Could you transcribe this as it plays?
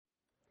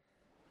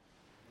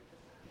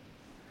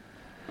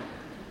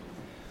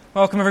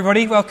Welcome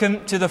everybody,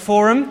 welcome to the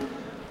forum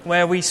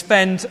where we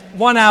spend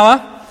 1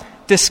 hour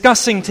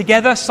discussing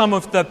together some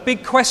of the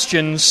big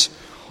questions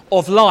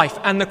of life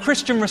and the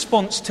Christian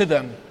response to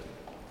them.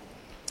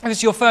 If this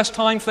is your first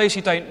time, for those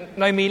who don't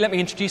know me, let me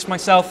introduce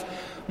myself.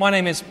 My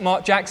name is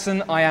Mark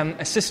Jackson. I am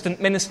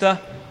Assistant Minister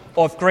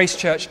of Grace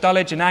Church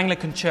Dulwich, an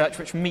Anglican church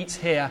which meets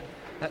here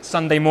at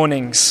Sunday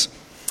mornings.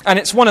 And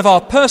it's one of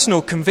our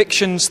personal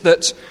convictions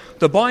that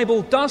the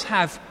Bible does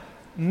have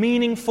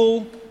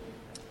meaningful,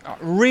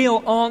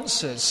 real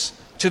answers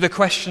to the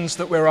questions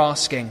that we're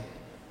asking.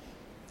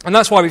 And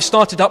that's why we've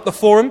started up the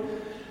forum.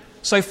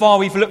 So far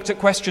we've looked at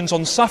questions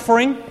on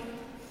suffering.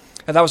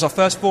 And that was our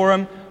first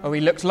forum, where we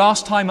looked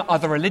last time at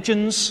other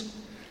religions.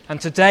 And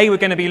today we're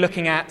going to be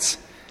looking at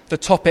the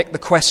topic, the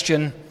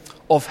question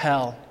of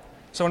hell.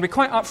 So I want to be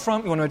quite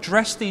upfront. We want to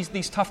address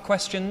these tough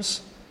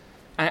questions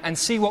and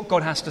see what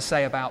God has to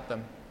say about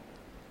them.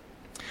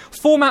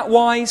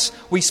 Format-wise,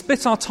 we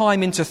split our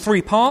time into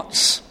 3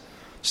 parts.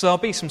 So there'll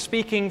be some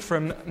speaking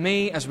from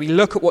me as we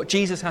look at what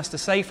Jesus has to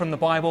say from the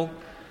Bible,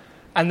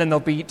 and then there'll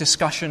be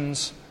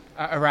discussions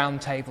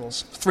around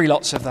tables. 3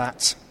 lots of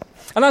that.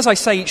 And as I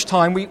say each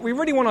time, we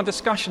really want our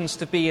discussions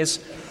to be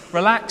as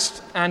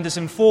relaxed and as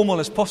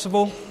informal as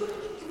possible.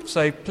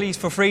 So please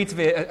feel free to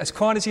be as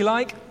quiet as you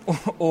like,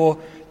 or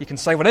you can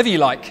say whatever you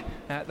like.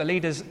 The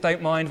leaders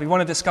don't mind. We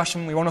want a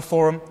discussion, we want a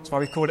forum. That's why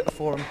we called it a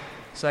forum.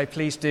 So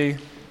please do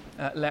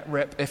let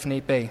rip if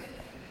need be.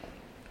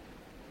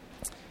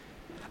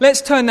 Let's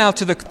turn now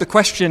to the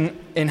question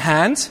in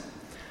hand.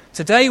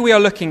 Today we are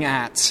looking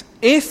at,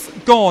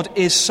 if God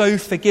is so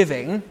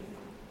forgiving,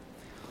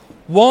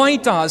 why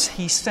does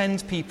he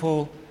send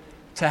people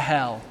to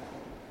hell?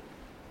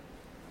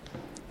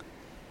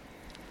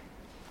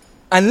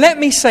 And let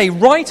me say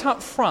right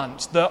up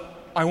front that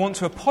I want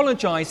to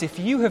apologise if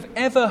you have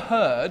ever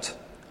heard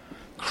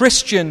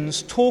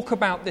Christians talk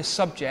about this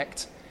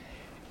subject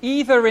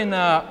either in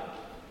a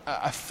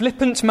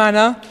flippant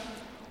manner,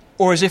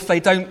 or as if they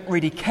don't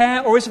really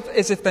care, or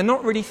as if they're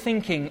not really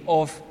thinking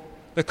of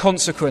the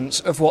consequence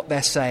of what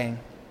they're saying.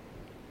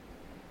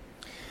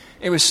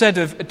 It was said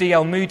of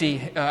D.L.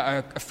 Moody,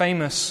 a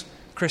famous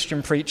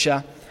Christian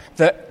preacher,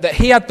 that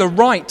he had the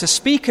right to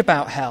speak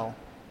about hell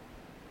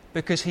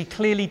because he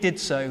clearly did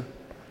so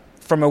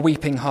from a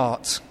weeping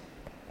heart.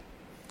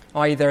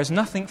 I.e., there is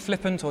nothing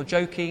flippant or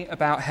jokey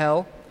about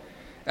hell.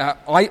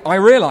 I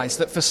realise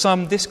that for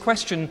some this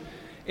question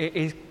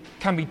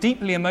can be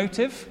deeply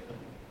emotive,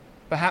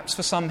 perhaps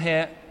for some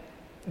here,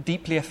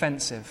 deeply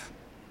offensive.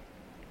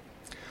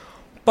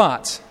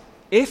 But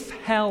if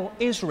hell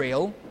is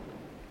real,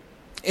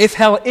 if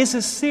hell is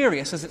as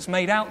serious as it's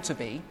made out to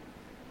be,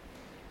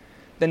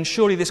 then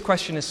surely this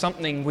question is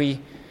something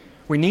we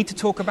need to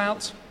talk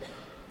about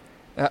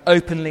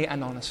openly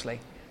and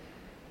honestly.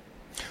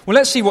 Well,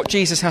 let's see what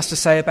Jesus has to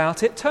say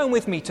about it. Turn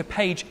with me to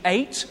page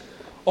 8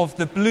 of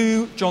the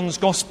blue John's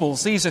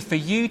Gospels. These are for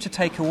you to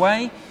take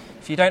away.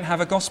 If you don't have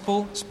a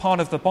gospel, it's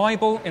part of the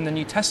Bible in the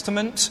New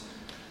Testament.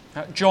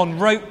 John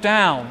wrote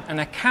down an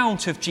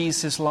account of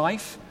Jesus'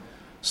 life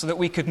so that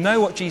we could know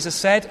what Jesus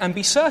said and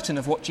be certain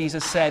of what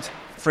Jesus said,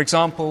 for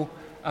example,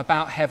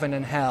 about heaven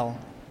and hell.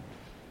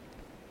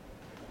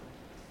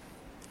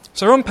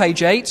 So we're on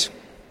page 8,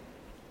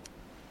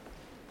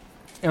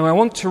 and I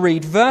want to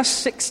read verse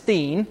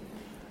 16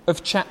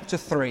 of chapter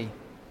 3.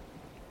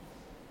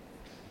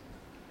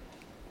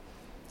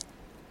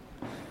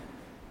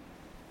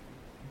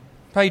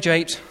 Page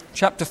 8,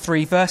 chapter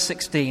 3, verse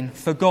 16.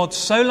 For God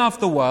so loved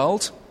the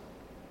world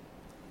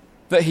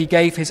that he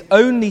gave his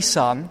only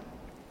Son,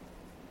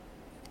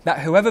 that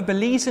whoever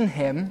believes in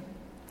him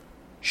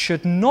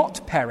should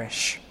not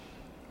perish.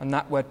 And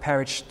that word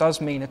perish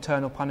does mean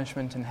eternal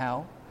punishment in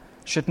hell.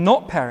 Should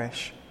not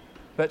perish,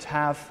 but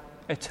have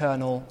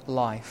eternal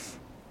life.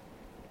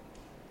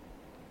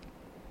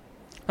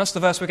 That's the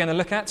verse we're going to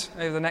look at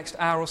over the next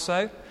hour or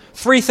so.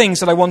 3 things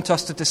that I want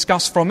us to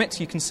discuss from it.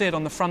 You can see it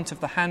on the front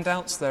of the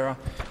handouts. There are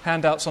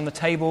handouts on the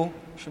table.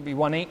 Should be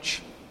 1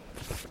 each.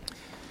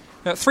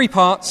 3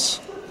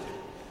 parts.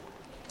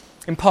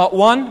 In part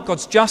 1,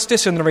 God's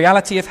justice and the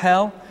reality of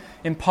hell.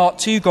 In part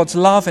 2, God's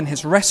love and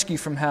his rescue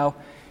from hell.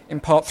 In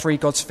part 3,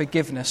 God's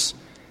forgiveness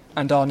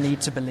and our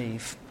need to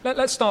believe.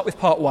 Let's start with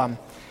part 1.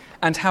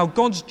 And how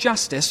God's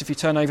justice, if you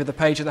turn over the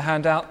page of the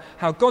handout,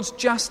 how God's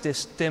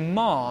justice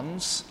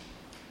demands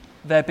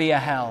there be a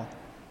hell.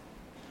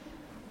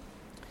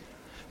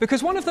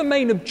 Because one of the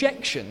main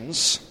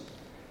objections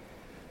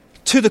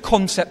to the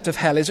concept of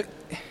hell is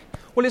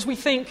we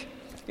think,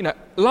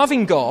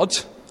 loving God,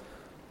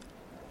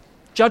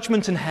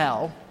 judgment and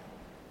hell,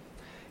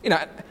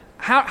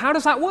 how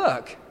does that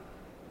work?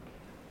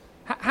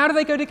 How do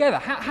they go together?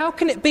 How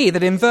can it be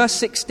that in verse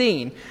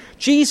 16,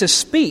 Jesus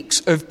speaks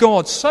of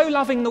God so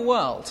loving the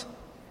world,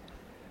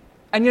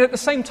 and yet at the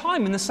same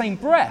time, in the same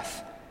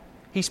breath,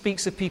 he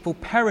speaks of people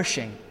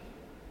perishing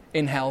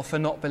in hell for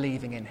not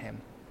believing in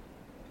him?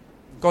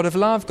 God of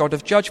love, God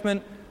of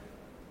judgment,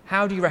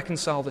 how do you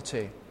reconcile the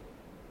two?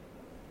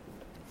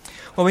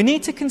 Well, we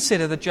need to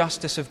consider the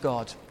justice of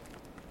God.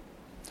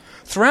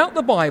 Throughout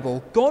the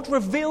Bible, God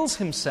reveals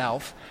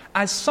himself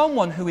as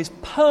someone who is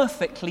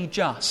perfectly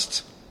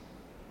just.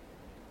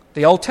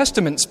 The Old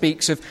Testament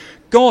speaks of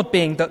God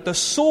being the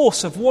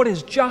source of what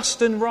is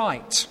just and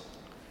right.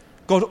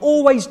 God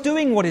always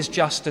doing what is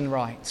just and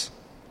right.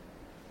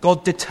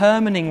 God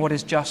determining what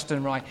is just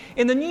and right.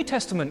 In the New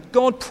Testament,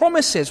 God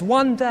promises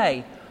one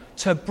day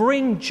to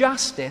bring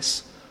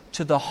justice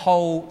to the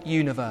whole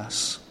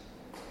universe.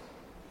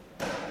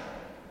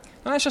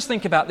 Now let's just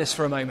think about this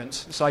for a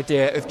moment, this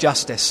idea of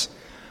justice.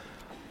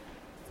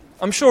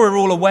 I'm sure we're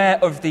all aware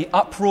of the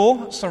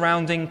uproar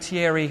surrounding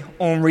Thierry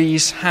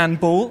Henry's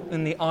handball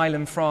in the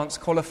Ireland-France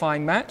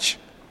qualifying match.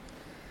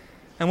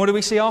 And what do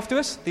we see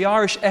afterwards? The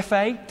Irish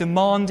FA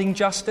demanding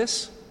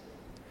justice.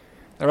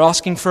 They're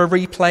asking for a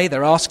replay,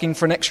 they're asking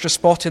for an extra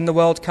spot in the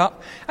World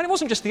Cup. And it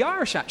wasn't just the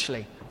Irish,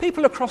 actually.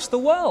 People across the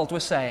world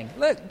were saying,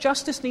 look,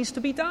 justice needs to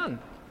be done.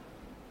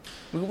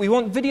 We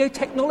want video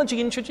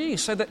technology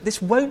introduced so that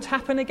this won't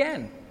happen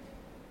again.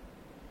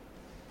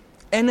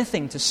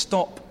 Anything to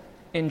stop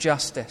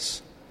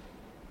injustice.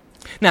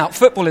 Now,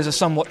 football is a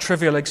somewhat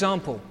trivial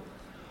example.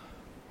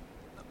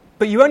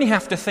 But you only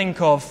have to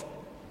think of,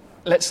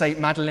 let's say,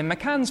 Madeleine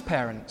McCann's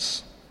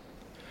parents.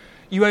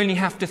 You only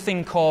have to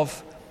think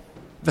of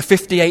the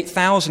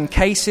 58,000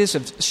 cases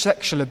of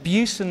sexual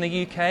abuse in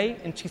the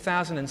UK in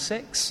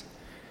 2006.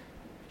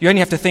 You only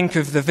have to think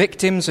of the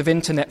victims of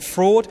internet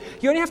fraud.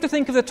 You only have to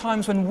think of the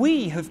times when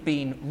we have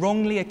been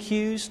wrongly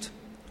accused,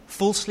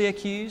 falsely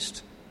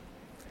accused.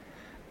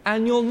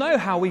 And you'll know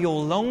how we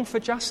all long for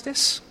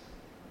justice.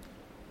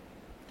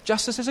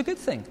 Justice is a good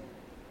thing.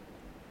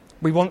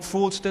 We want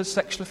fraudsters,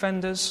 sexual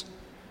offenders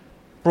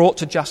brought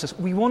to justice.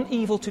 We want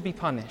evil to be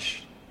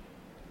punished.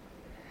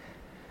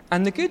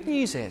 And the good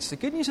news of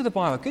the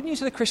Bible, the good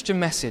news of the Christian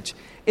message,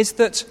 is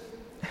that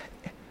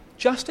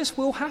justice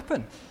will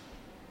happen.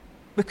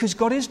 Because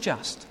God is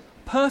just,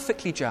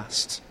 perfectly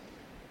just.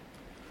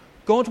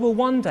 God will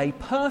one day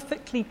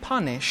perfectly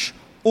punish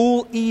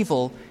all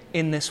evil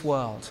in this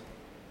world.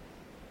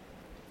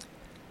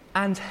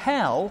 And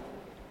hell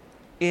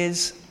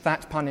is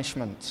that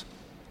punishment.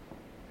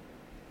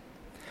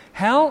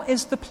 Hell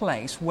is the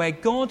place where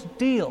God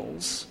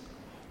deals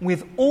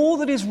with all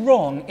that is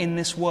wrong in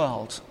this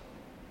world.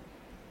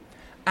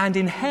 And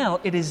in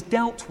hell it is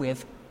dealt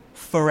with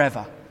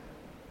forever.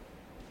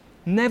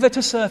 Never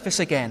to surface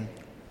again.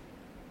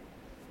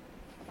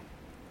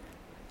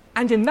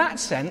 And in that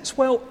sense,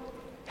 well,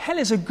 hell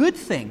is a good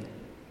thing.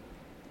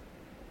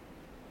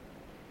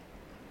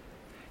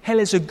 Hell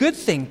is a good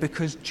thing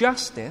because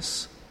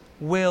justice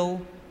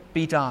will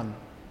be done.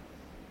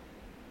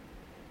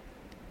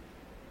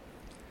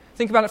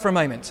 Think about it for a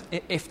moment.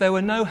 If there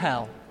were no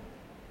hell,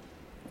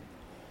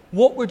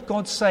 what would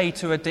God say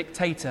to a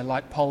dictator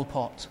like Pol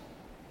Pot?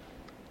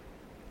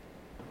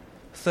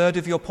 A third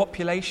of your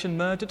population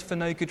murdered for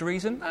no good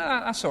reason?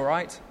 That's all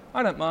right.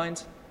 I don't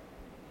mind.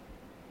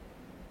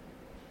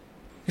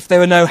 If there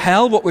were no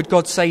hell, what would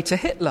God say to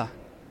Hitler?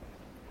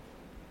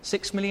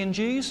 6 million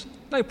Jews?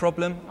 No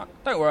problem.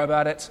 Don't worry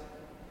about it.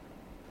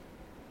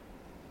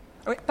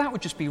 I mean, that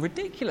would just be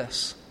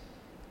ridiculous.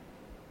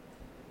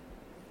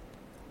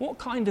 What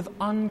kind of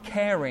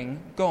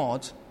uncaring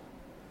God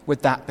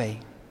would that be?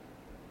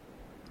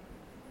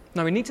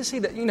 Now, we need to see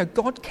that,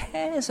 God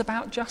cares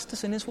about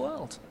justice in his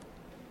world.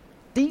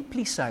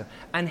 Deeply so.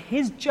 And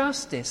his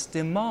justice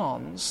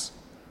demands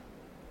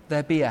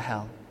there be a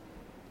hell.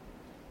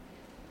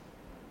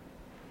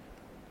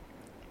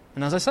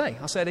 And as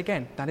I'll say it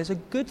again, that is a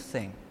good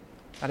thing.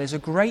 That is a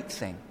great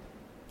thing.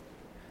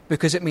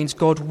 Because it means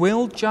God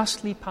will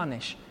justly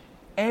punish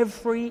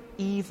every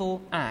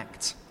evil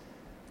act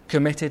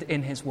committed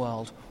in his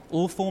world.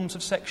 All forms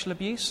of sexual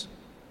abuse,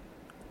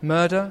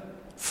 murder,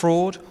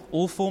 fraud,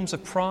 all forms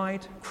of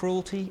pride,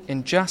 cruelty,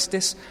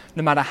 injustice,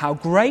 no matter how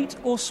great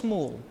or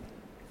small,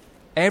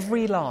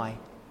 every lie,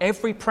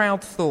 every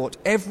proud thought,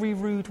 every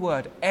rude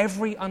word,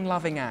 every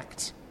unloving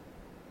act,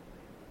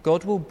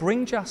 God will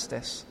bring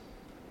justice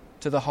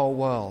to the whole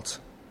world.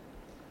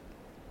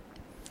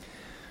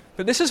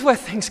 But this is where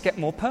things get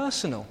more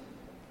personal.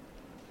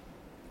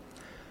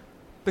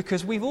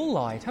 Because we've all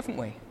lied, haven't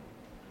we?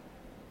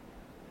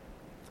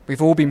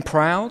 We've all been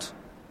proud,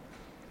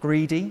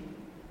 greedy,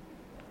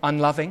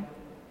 unloving.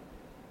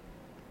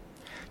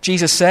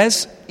 Jesus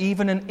says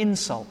even an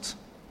insult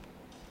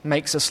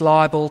makes us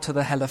liable to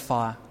the hell of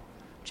fire.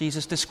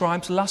 Jesus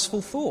describes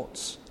lustful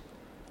thoughts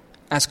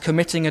as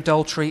committing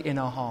adultery in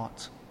our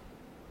heart.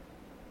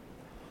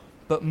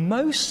 But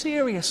most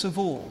serious of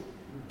all,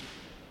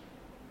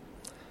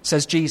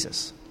 says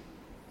Jesus,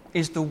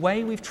 is the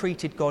way we've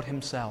treated God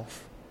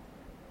himself.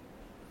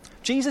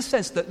 Jesus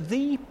says that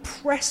the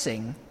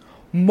pressing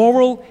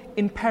moral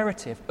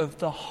imperative of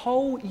the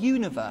whole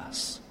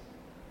universe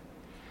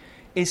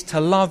is to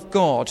love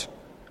God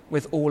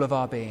with all of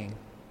our being.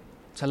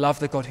 To love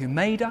the God who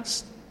made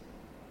us,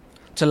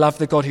 to love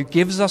the God who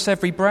gives us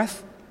every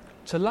breath,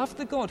 to love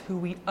the God who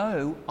we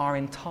owe our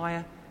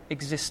entire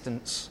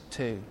existence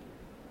to.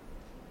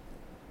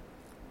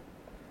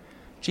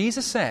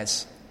 Jesus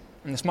says,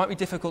 and this might be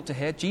difficult to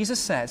hear, Jesus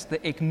says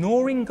that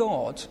ignoring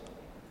God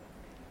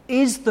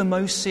is the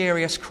most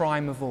serious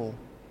crime of all.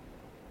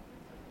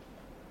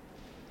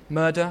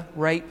 Murder,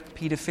 rape,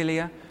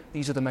 paedophilia,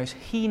 these are the most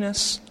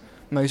heinous,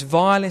 most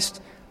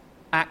vilest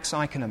acts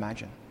I can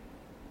imagine.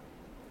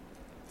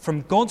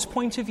 From God's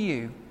point of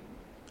view,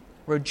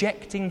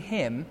 rejecting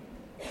him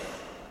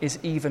is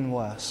even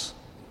worse.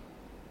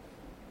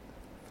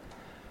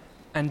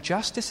 And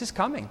justice is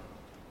coming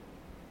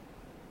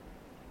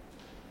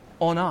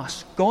on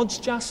us. God's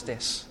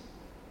justice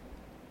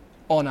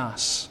on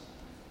us.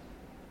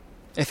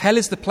 If hell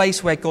is the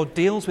place where God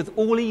deals with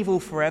all evil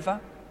forever,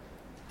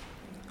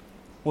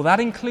 well, that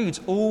includes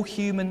all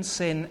human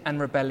sin and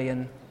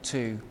rebellion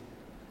too,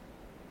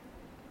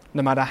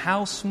 no matter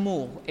how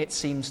small it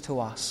seems to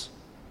us.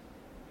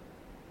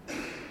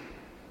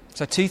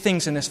 So 2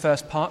 things in this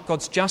first part.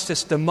 God's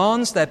justice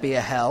demands there be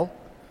a hell.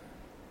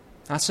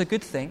 That's a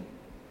good thing.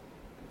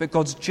 But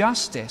God's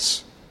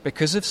justice,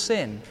 because of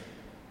sin,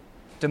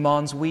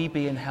 demands we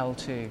be in hell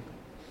too.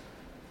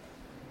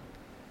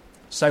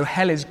 So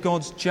hell is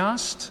God's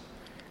just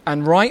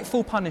and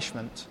rightful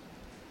punishment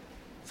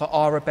for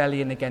our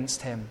rebellion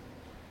against him.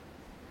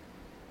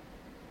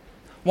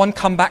 One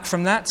comeback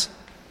from that,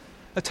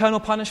 eternal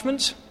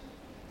punishment,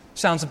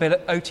 sounds a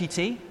bit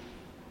OTT.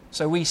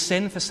 So we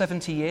sin for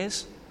 70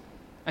 years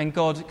and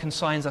God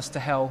consigns us to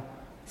hell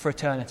for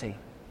eternity.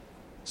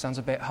 Sounds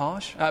a bit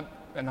harsh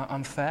and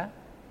unfair.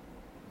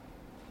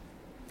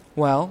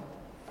 Well,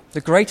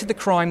 the greater the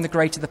crime, the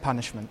greater the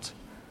punishment.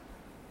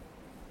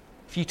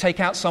 If you take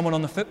out someone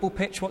on the football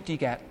pitch, what do you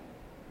get?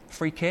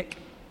 Free kick,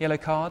 yellow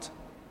card.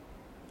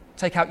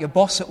 Take out your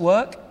boss at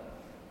work,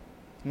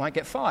 you might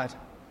get fired.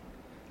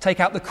 Take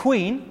out the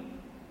Queen,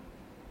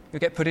 you'll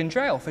get put in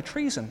jail for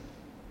treason.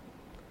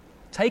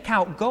 Take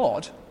out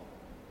God,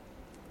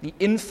 the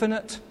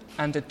infinite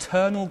and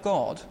eternal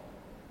God,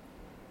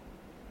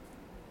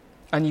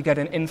 and you get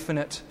an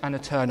infinite and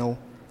eternal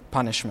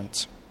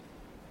punishment.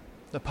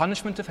 The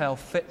punishment of hell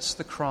fits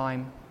the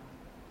crime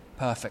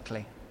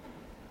perfectly.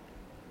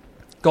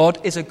 God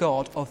is a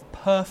God of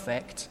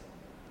perfect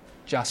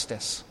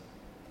justice.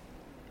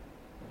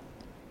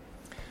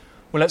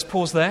 Well, let's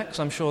pause there, because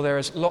I'm sure there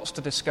is lots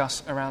to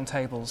discuss around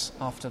tables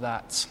after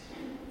that.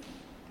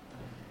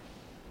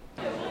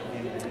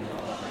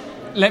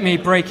 Let me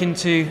break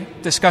into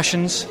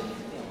discussions.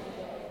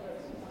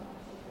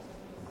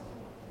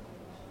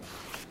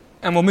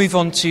 And we'll move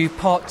on to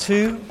part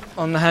 2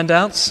 on the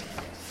handouts.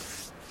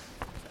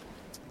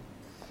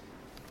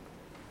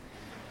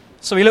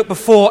 So we looked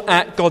before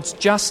at God's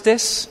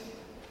justice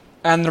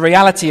and the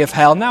reality of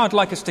hell. Now I'd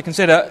like us to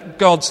consider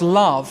God's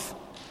love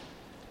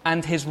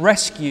and his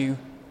rescue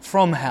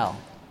from hell.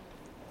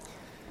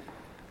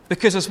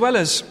 Because as well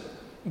as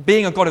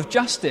being a God of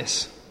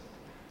justice,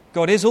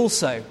 God is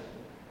also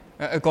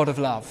a God of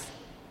love,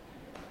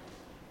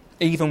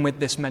 even with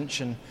this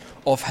mention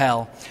of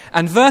hell.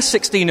 And verse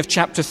 16 of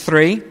chapter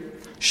 3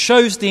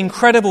 shows the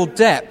incredible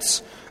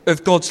depths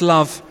of God's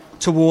love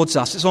towards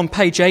us. It's on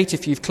page 8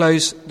 if you've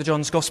closed the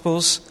John's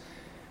Gospels.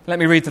 Let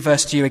me read the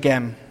verse to you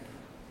again.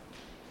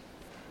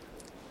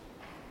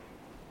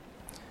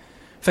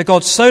 For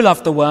God so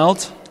loved the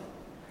world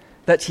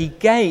that he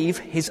gave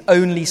his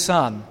only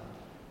Son,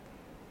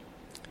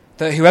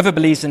 that whoever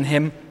believes in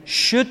him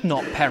should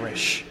not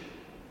perish,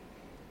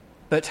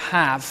 but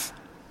have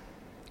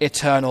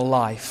eternal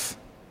life.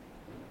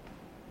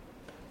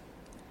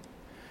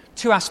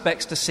 2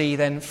 aspects to see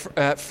then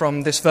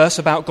from this verse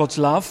about God's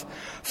love.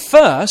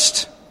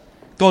 First,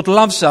 God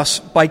loves us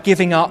by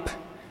giving up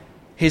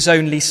his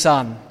only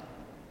Son.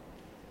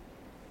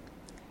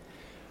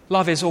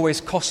 Love is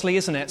always costly,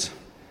 isn't it?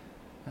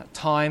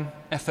 Time,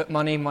 effort,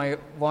 money. My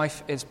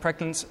wife is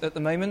pregnant at the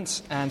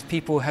moment, and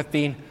people have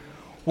been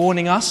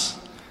warning us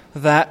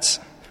that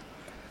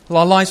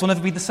our lives will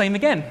never be the same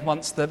again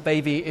once the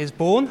baby is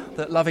born,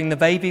 that loving the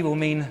baby will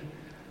mean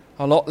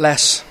a lot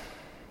less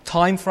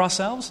time for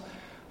ourselves,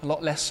 a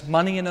lot less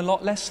money and a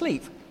lot less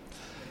sleep.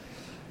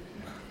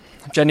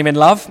 Genuine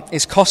love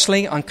is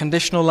costly,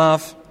 unconditional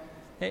love.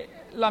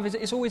 Love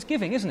is always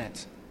giving, isn't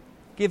it?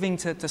 Giving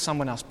to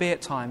someone else, be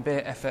it time, be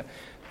it effort,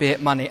 be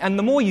it money. And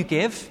the more you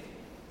give,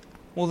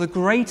 well, the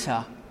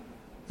greater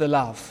the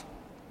love.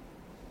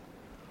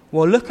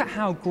 Well, look at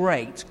how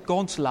great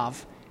God's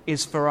love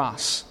is for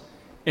us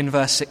in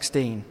verse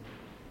 16.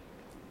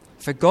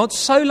 For God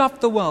so loved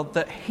the world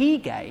that he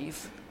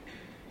gave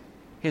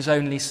his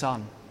only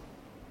Son.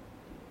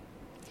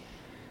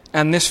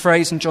 And this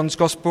phrase in John's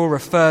Gospel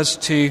refers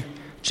to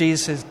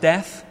Jesus'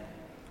 death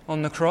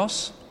on the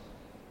cross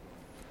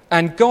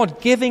and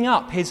God giving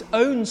up his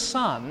own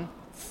Son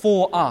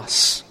for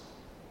us,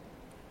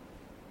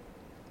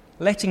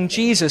 letting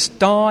Jesus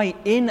die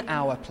in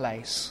our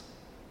place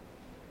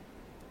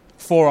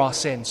for our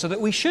sins, so that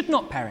we should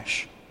not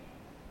perish,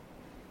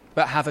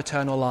 but have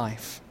eternal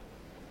life.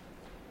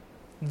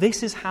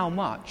 This is how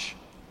much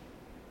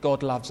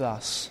God loves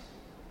us.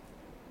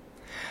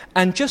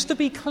 And just to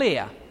be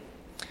clear,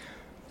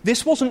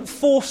 this wasn't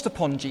forced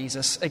upon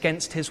Jesus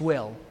against his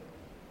will.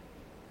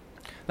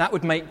 That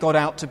would make God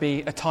out to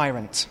be a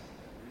tyrant.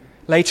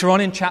 Later on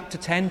in chapter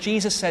 10,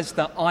 Jesus says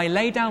that I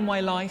lay down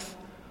my life,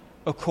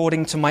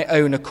 according to my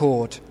own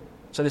accord.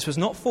 So this was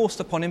not forced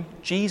upon him.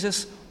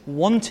 Jesus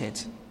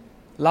wanted,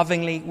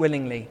 lovingly,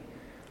 willingly,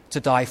 to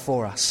die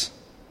for us.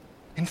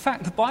 In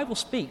fact, the Bible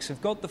speaks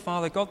of God the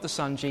Father, God the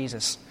Son,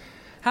 Jesus,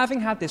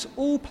 having had this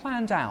all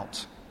planned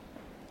out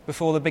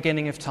before the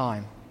beginning of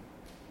time.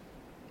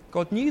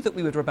 God knew that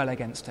we would rebel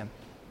against him.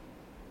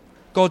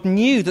 God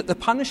knew that the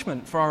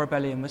punishment for our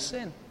rebellion was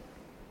sin.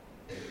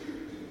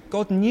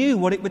 God knew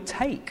what it would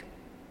take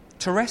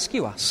to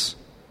rescue us.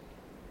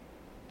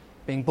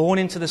 Being born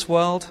into this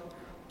world,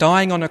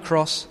 dying on a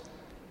cross,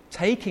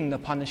 taking the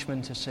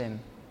punishment of sin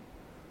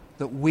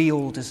that we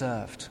all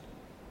deserved.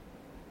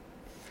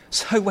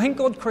 So when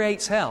God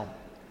creates hell,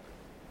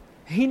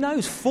 he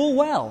knows full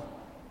well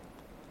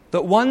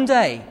that one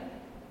day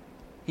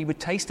he would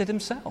taste it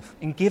himself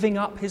in giving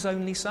up his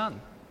only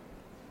Son.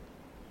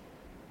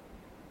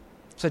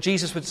 So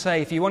Jesus would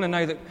say, if you want to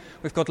know that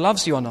if God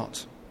loves you or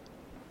not,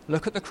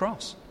 look at the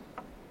cross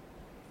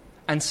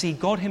and see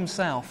God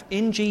himself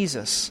in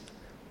Jesus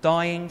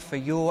dying for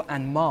your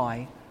and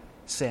my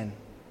sin.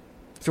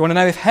 If you want to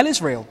know if hell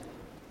is real,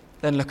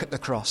 then look at the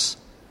cross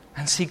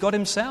and see God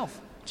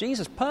himself.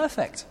 Jesus,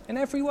 perfect in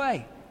every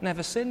way,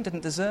 never sinned,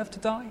 didn't deserve to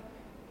die,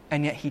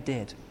 and yet he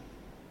did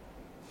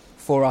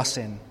for our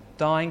sin,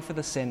 dying for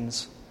the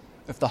sins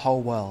of the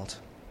whole world.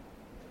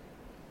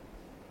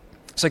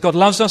 So God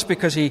loves us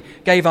because he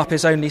gave up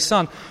his only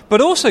Son,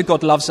 but also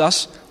God loves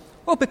us,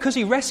 well, because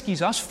he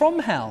rescues us from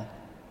hell.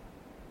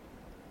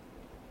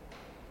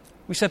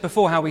 We said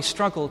before how we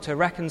struggle to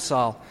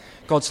reconcile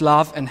God's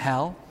love and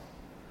hell,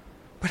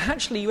 but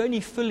actually you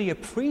only fully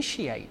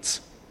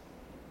appreciate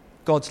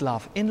God's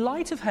love in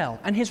light of hell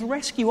and his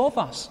rescue of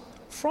us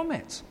from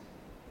it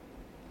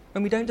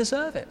when we don't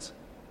deserve it.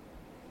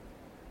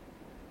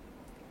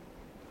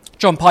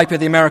 John Piper,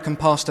 the American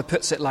pastor,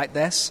 puts it like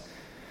this.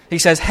 He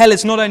says, hell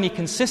is not only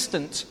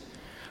consistent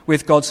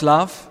with God's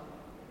love,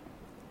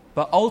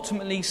 but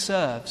ultimately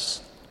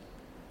serves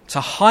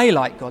to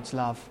highlight God's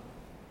love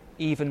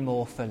even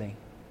more fully.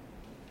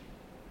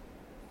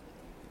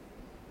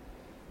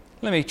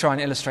 Let me try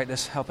and illustrate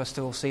this, help us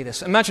to all see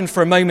this. Imagine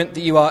for a moment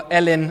that you are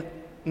Ellen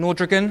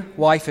Nordringen,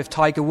 wife of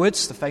Tiger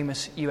Woods, the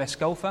famous US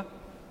golfer.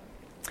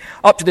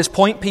 Up to this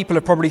point, people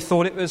have probably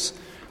thought it was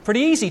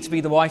pretty easy to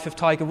be the wife of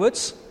Tiger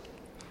Woods.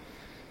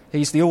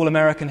 He's the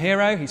all-American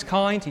hero, he's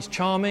kind, he's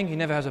charming, he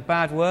never has a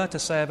bad word to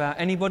say about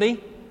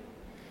anybody.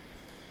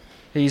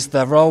 He's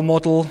the role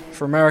model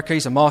for America,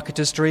 he's a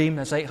marketer's dream,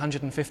 there's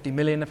 $850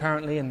 million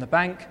apparently in the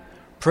bank.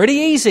 Pretty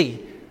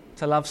easy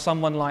to love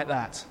someone like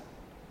that.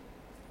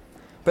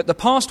 But the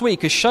past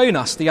week has shown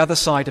us the other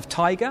side of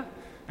Tiger,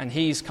 and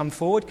he's come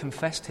forward,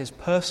 confessed his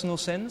personal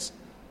sins.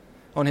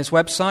 On his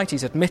website,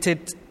 he's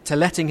admitted to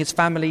letting his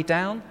family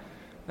down.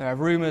 There are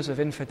rumours of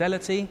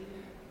infidelity.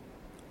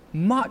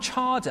 Much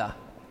harder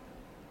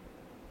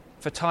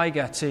for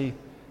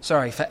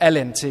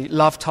Ellen to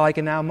love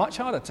Tiger now, much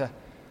harder to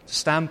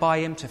stand by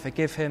him, to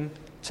forgive him,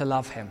 to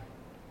love him.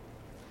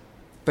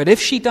 But if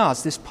she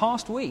does, this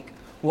past week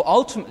will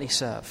ultimately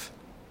serve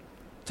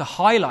to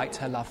highlight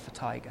her love for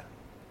Tiger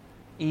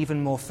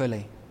even more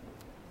fully.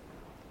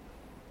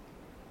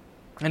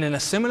 And in a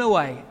similar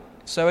way,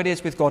 so it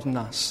is with God and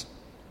us.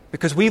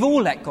 Because we've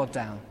all let God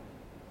down.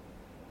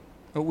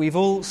 But we've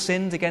all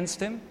sinned against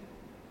him.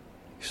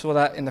 You saw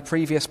that in the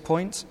previous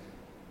point.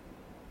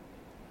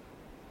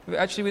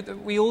 Actually,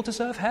 we all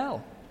deserve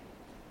hell.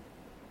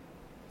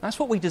 That's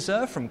what we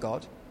deserve from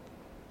God.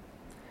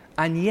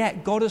 And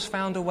yet, God has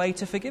found a way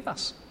to forgive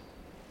us.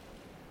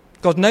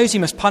 God knows he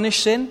must punish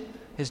sin.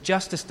 His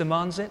justice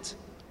demands it.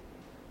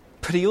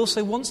 But he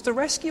also wants to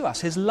rescue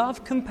us. His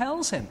love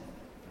compels him.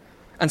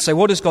 And so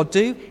what does God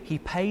do? He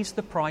pays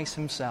the price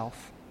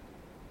himself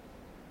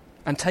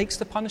and takes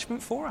the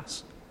punishment for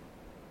us.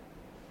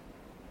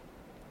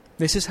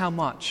 This is how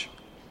much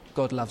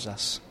God loves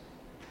us.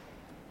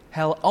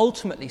 Hell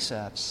ultimately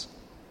serves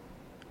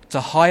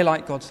to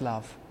highlight God's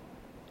love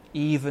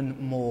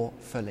even more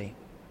fully.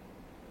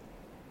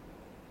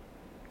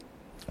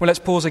 Well, let's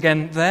pause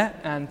again there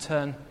and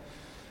turn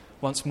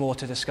once more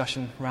to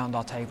discussion round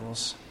our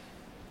tables.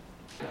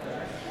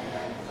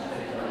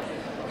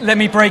 Let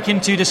me break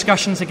into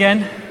discussions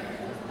again.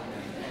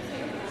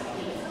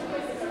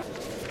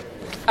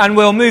 And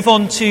we'll move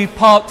on to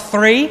part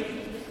 3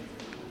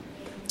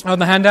 on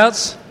the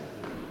handouts.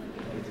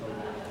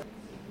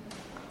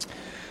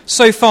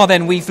 So far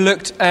then, we've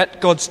looked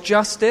at God's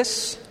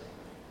justice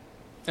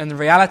and the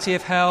reality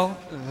of hell,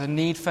 the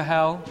need for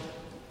hell.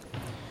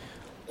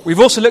 We've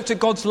also looked at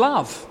God's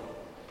love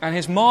and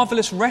his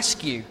marvelous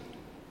rescue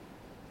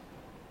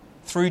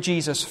through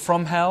Jesus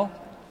from hell.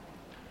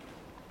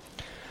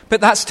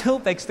 But that still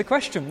begs the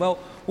question, well,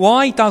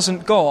 why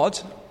doesn't God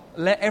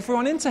let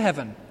everyone into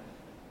heaven?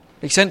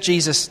 He sent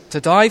Jesus to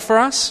die for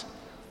us.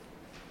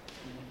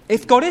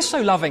 If God is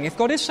so loving, if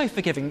God is so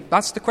forgiving,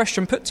 that's the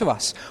question put to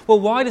us. Well,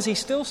 why does he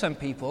still send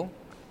people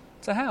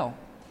to hell?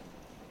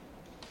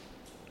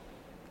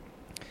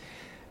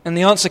 And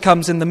the answer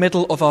comes in the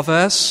middle of our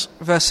verse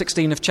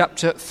 16 of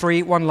chapter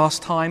 3, one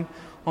last time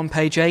on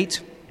page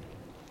 8.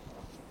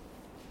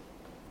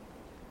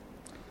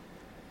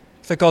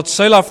 For God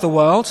so loved the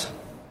world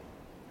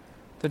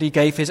that he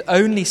gave his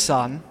only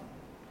Son,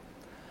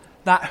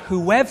 that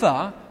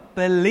whoever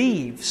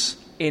believes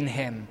in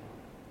him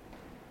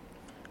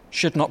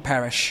should not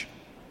perish,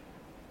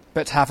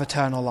 but have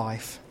eternal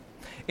life.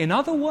 In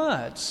other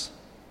words,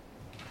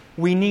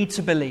 we need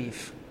to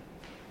believe.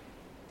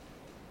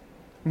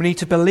 We need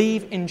to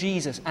believe in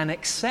Jesus and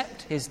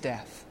accept his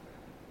death,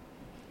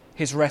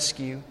 his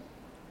rescue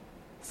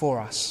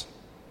for us.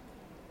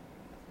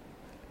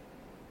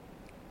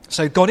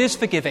 So God is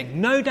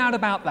forgiving, no doubt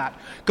about that.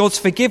 God's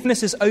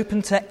forgiveness is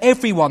open to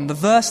everyone. The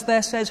verse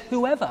there says,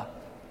 whoever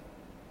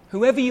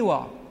you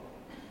are,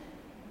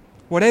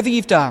 whatever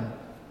you've done.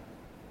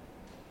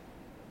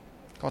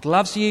 God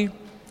loves you.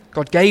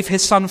 God gave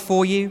his Son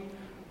for you.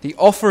 The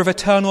offer of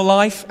eternal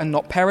life and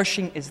not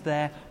perishing is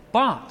there.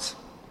 But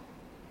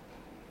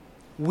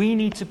we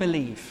need to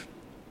believe.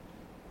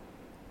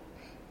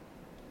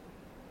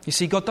 You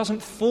see, God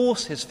doesn't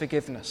force his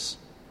forgiveness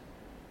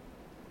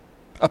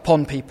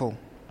upon people.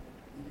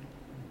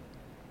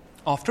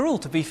 After all,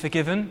 to be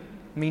forgiven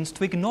means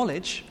to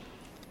acknowledge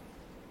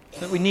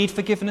that we need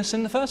forgiveness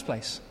in the first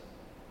place.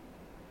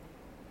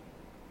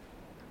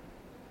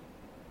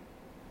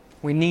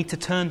 We need to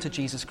turn to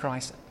Jesus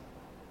Christ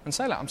and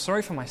say, I'm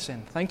sorry for my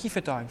sin. Thank you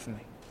for dying for me.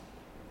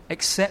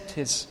 Accept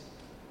his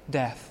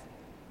death,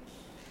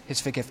 his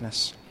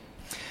forgiveness.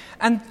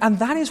 And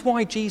that is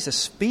why Jesus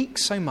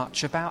speaks so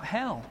much about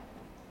hell.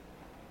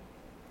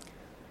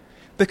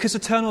 Because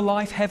eternal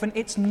life, heaven,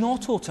 it's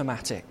not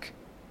automatic.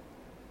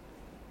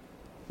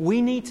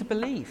 We need to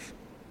believe.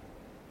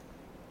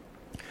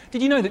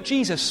 Did you know that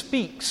Jesus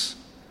speaks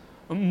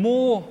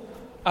more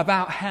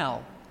about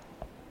hell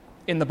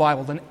in the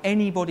Bible than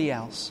anybody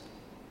else?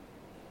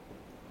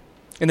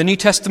 In the New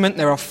Testament,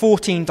 there are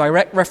 14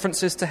 direct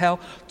references to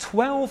hell.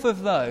 12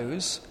 of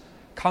those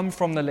come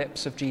from the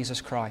lips of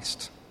Jesus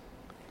Christ,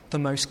 the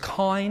most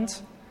kind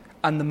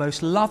and the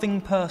most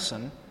loving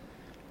person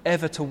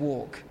ever to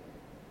walk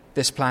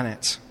this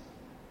planet.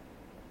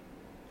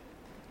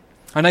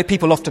 I know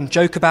people often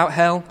joke about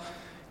hell.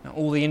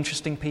 All the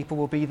interesting people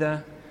will be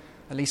there.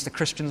 At least the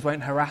Christians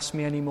won't harass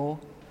me anymore.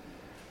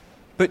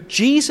 But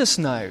Jesus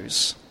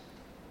knows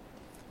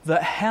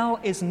that hell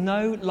is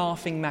no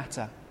laughing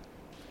matter.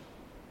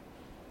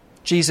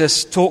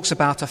 Jesus talks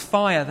about a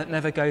fire that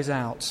never goes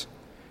out.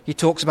 He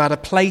talks about a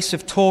place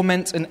of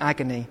torment and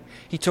agony.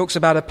 He talks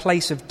about a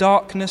place of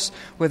darkness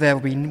where there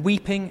will be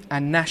weeping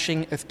and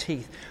gnashing of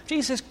teeth.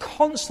 Jesus is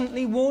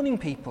constantly warning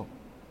people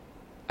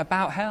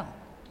about hell.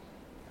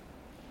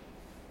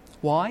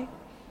 Why?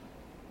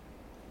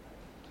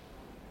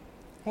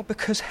 Well,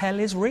 because hell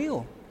is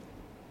real.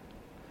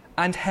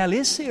 And hell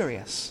is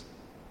serious.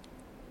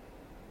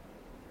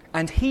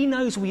 And he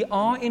knows we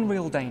are in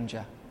real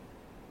danger.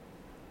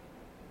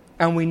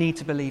 And we need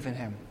to believe in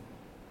him.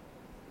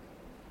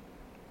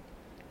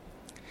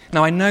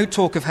 Now, I know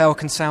talk of hell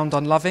can sound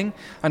unloving.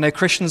 I know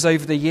Christians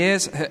over the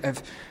years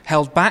have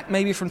held back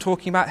maybe from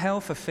talking about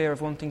hell for fear of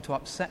wanting to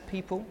upset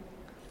people.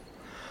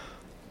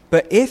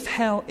 But if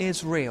hell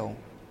is real,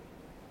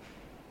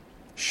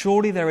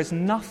 surely there is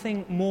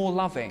nothing more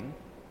loving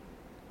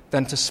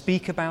than to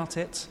speak about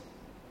it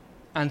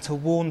and to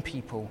warn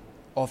people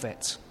of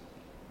it.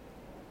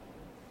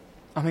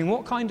 I mean,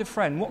 what kind of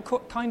friend,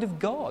 what kind of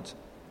God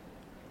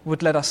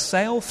would let us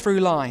sail through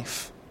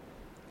life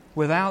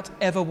without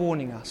ever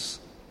warning us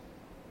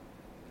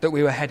that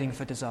we were heading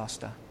for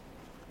disaster?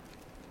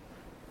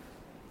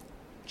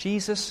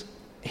 Jesus,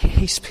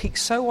 he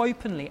speaks so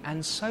openly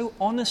and so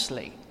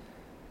honestly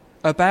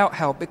about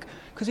hell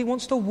because he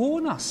wants to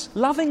warn us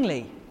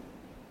lovingly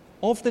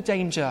of the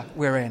danger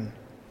we're in.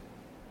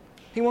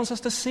 He wants us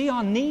to see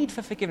our need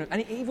for forgiveness,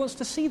 and he wants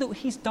to see that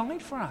he's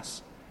died for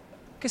us.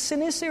 Because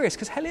sin is serious,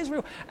 because hell is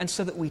real. And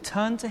so that we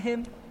turn to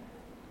him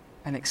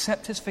and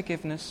accept his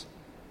forgiveness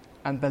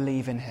and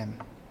believe in him.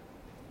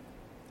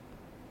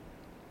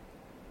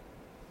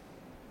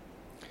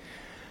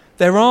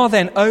 There are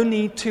then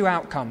only two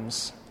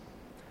outcomes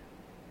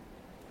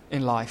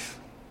in life.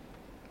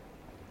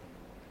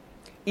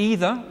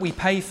 Either we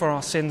pay for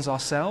our sins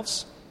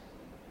ourselves,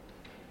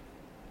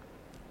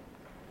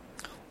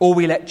 or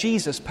we let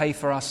Jesus pay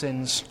for our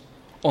sins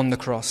on the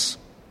cross.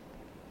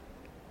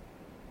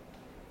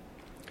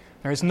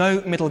 There is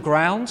no middle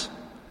ground.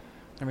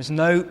 There is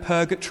no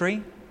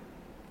purgatory.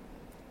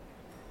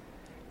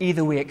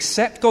 Either we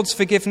accept God's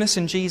forgiveness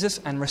in Jesus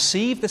and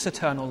receive this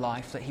eternal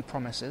life that he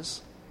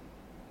promises,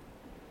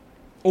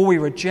 or we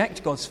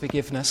reject God's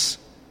forgiveness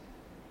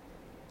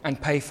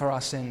and pay for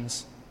our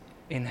sins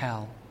in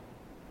hell.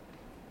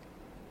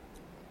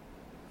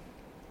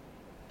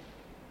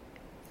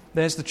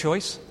 There's the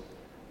choice.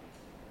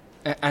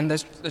 And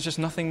there's just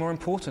nothing more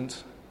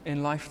important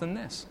in life than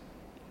this.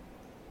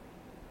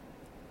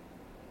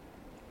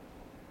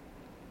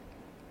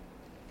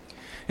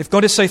 If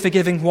God is so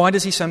forgiving, why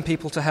does he send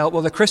people to hell?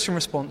 Well, the Christian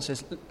response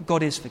is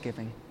God is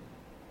forgiving.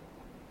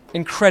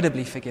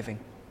 Incredibly forgiving.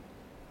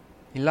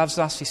 He loves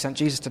us. He sent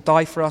Jesus to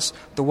die for us.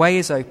 The way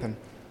is open.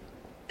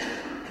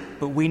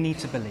 But we need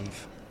to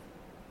believe.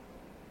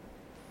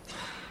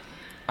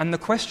 And the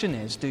question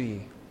is, do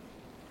you?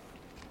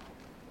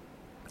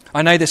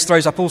 I know this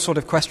throws up all sorts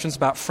of questions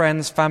about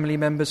friends, family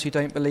members who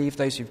don't believe,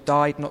 those who've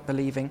died not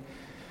believing.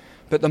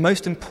 But the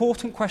most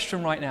important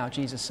question right now,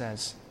 Jesus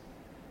says,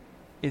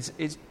 is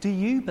do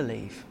you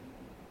believe?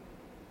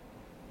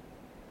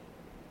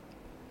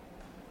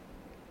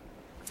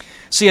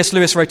 C.S.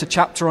 Lewis wrote a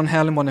chapter on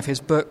hell in one of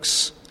his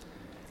books,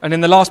 and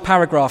in the last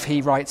paragraph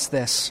he writes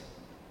this: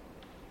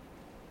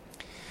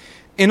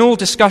 "In all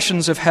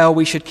discussions of hell,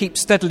 we should keep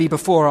steadily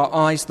before our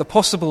eyes the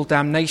possible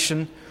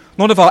damnation,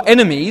 not of our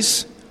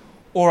enemies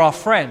or our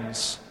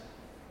friends,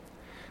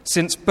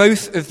 since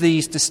both of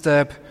these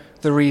disturb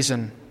the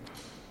reason,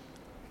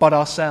 but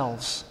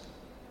ourselves.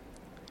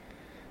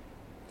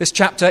 This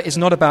chapter is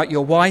not about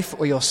your wife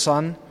or your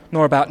son,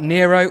 nor about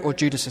Nero or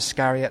Judas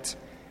Iscariot.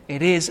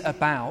 It is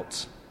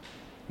about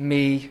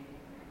me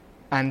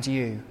and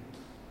you.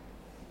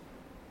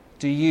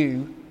 Do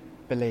you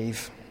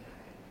believe?"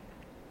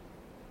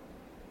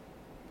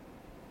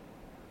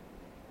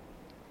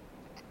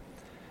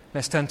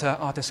 Let's turn to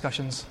our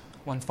discussions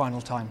one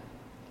final time.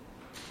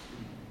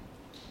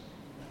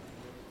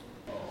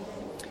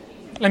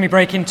 Let me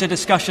break into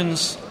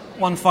discussions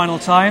one final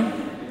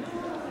time.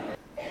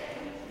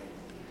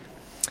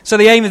 So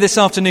the aim of this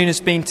afternoon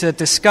has been to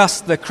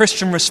discuss the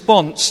Christian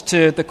response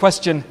to the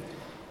question,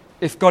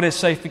 if God is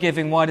so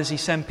forgiving, why does he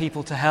send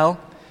people to hell?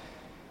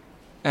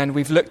 And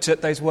we've looked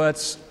at those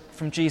words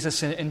from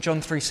Jesus in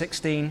John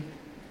 3:16,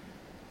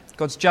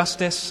 God's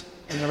justice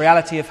and the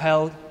reality of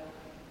hell,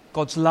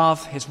 God's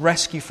love, his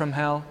rescue from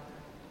hell,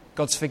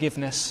 God's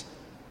forgiveness,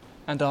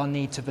 and our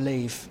need to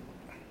believe.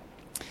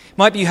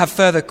 Might be you have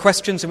further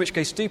questions, in which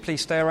case do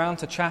please stay around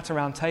to chat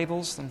around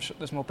tables. I'm sure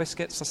there's more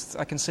biscuits,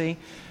 I can see,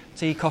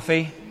 tea,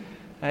 coffee.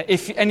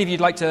 If any of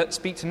you'd like to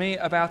speak to me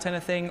about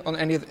anything, on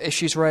any of the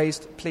issues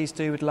raised, please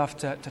do. We'd love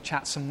to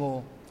chat some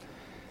more.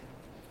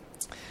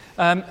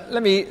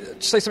 Let me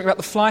say something about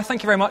the flyer.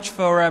 Thank you very much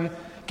for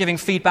giving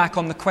feedback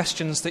on the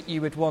questions that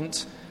you would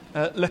want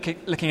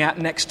looking at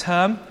next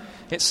term.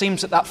 It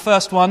seems that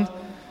first one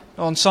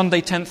on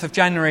Sunday 10th of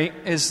January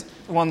is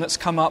the one that's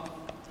come up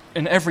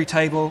in every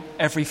table,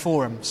 every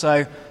forum.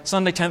 So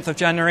Sunday 10th of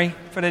January,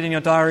 put it in your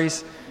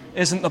diaries.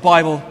 Isn't the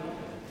Bible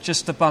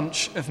just a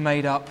bunch of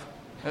made-up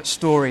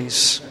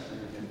stories?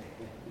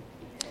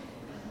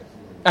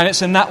 And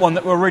it's in that one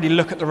that we'll really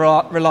look at the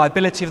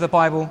reliability of the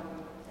Bible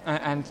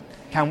and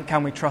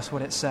can we trust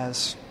what it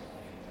says.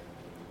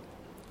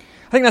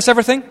 I think that's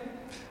everything.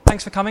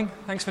 Thanks for coming.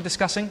 Thanks for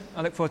discussing.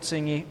 I look forward to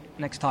seeing you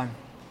next time.